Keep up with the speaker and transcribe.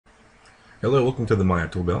Hello, welcome to the Maya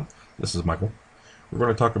Toolbelt. This is Michael. We're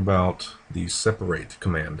going to talk about the separate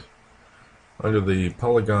command. Under the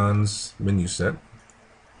polygons menu set,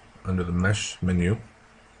 under the mesh menu,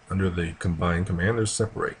 under the combine command, there's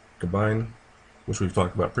separate. Combine, which we've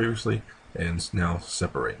talked about previously, and now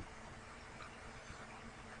separate.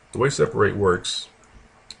 The way separate works,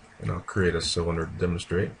 and I'll create a cylinder to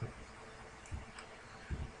demonstrate.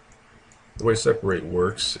 The way separate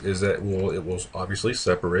works is that it will obviously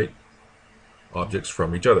separate objects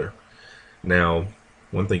from each other. Now,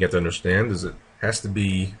 one thing you have to understand is it has to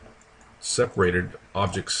be separated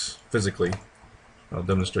objects physically. I'll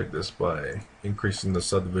demonstrate this by increasing the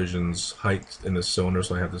subdivision's height in this cylinder,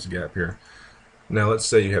 so I have this gap here. Now let's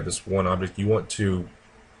say you have this one object you want to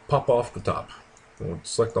pop off the top. I want to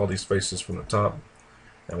select all these faces from the top.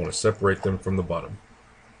 I want to separate them from the bottom.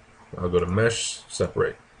 I'll go to Mesh,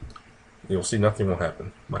 Separate. You'll see nothing will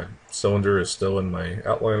happen. My cylinder is still in my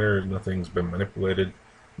outliner, nothing's been manipulated,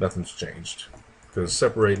 nothing's changed. Because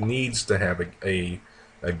separate needs to have a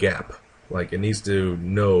gap. Like, it needs to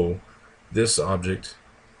know this object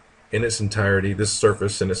in its entirety, this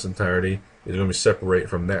surface in its entirety is going to be separate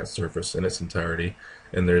from that surface in its entirety,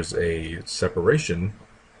 and there's a separation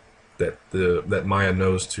that Maya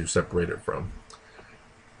knows to separate it from.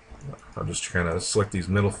 I'll just kind of select these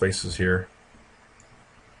middle faces here.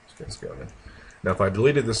 Now if I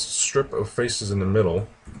deleted this strip of faces in the middle,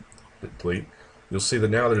 delete, you'll see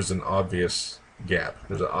that now there's an obvious gap.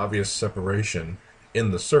 There's an obvious separation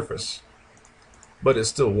in the surface, but it's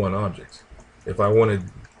still one object. If I wanted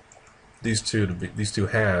these two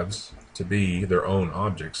halves to be their own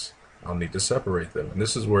objects, I'll need to separate them. And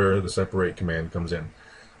this is where the separate command comes in,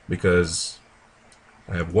 because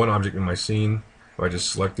I have one object in my scene. If I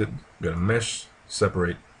just select it, go to Mesh,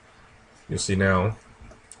 Separate, you'll see now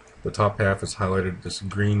the top half is highlighted this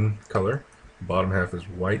green color. The bottom half is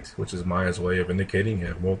white, which is Maya's way of indicating you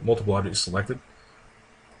have multiple objects selected.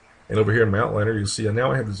 And over here in my outliner, you'll see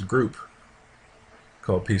now I have this group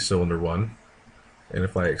called P-Cylinder 1. And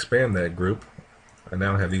if I expand that group, I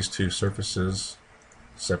now have these two surfaces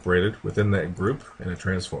separated within that group in a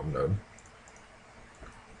transform node.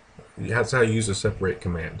 That's how you use a separate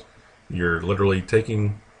command. You're literally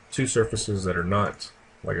taking two surfaces that are not,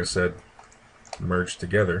 like I said, merged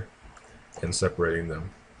together and separating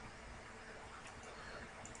them.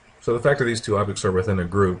 So the fact that these two objects are within a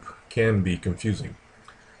group can be confusing.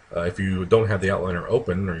 If you don't have the outliner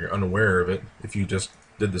open or you're unaware of it, if you just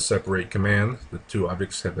did the separate command, the two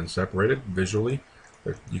objects have been separated visually.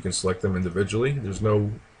 You can select them individually. There's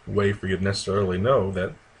no way for you to necessarily know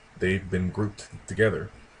that they've been grouped together.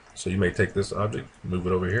 So you may take this object, move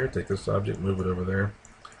it over here, take this object, move it over there.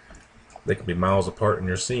 They can be miles apart in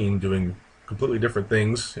your scene doing completely different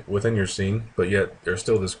things within your scene, but yet they're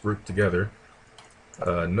still this grouped together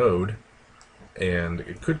node, and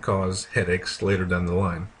it could cause headaches later down the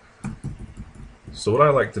line. So what I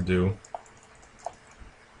like to do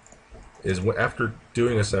is, after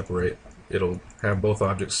doing a separate, it'll have both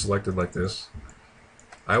objects selected like this.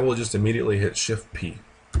 I will just immediately hit Shift P.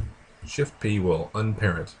 Shift P will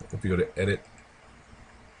unparent. If you go to Edit,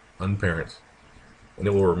 Unparent, and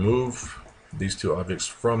it will remove these two objects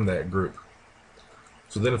from that group.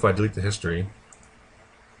 So then if I delete the history,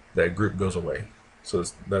 that group goes away. So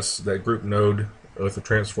that's that group node with the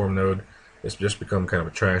transform node. It's just become kind of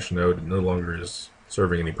a trash node. It no longer is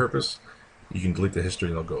serving any purpose. You can delete the history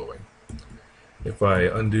and it'll go away. If I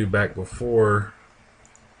undo back before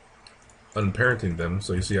unparenting them,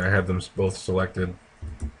 so you see I have them both selected,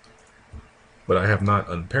 but I have not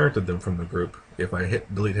unparented them from the group. If I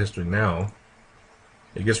hit delete history now,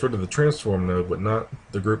 it gets rid of the transform node, but not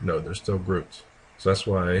the group node. They're still grouped. So that's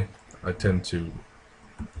why I tend to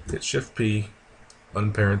hit Shift P,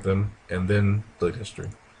 unparent them, and then delete history.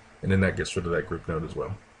 And then that gets rid of that group node as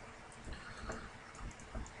well.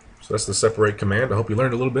 So that's the separate command. I hope you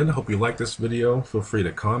learned a little bit. I hope you liked this video. Feel free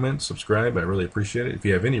to comment, subscribe. I really appreciate it. If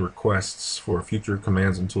you have any requests for future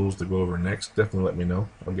commands and tools to go over next, definitely let me know.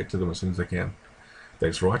 I'll get to them as soon as I can.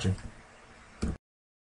 Thanks for watching.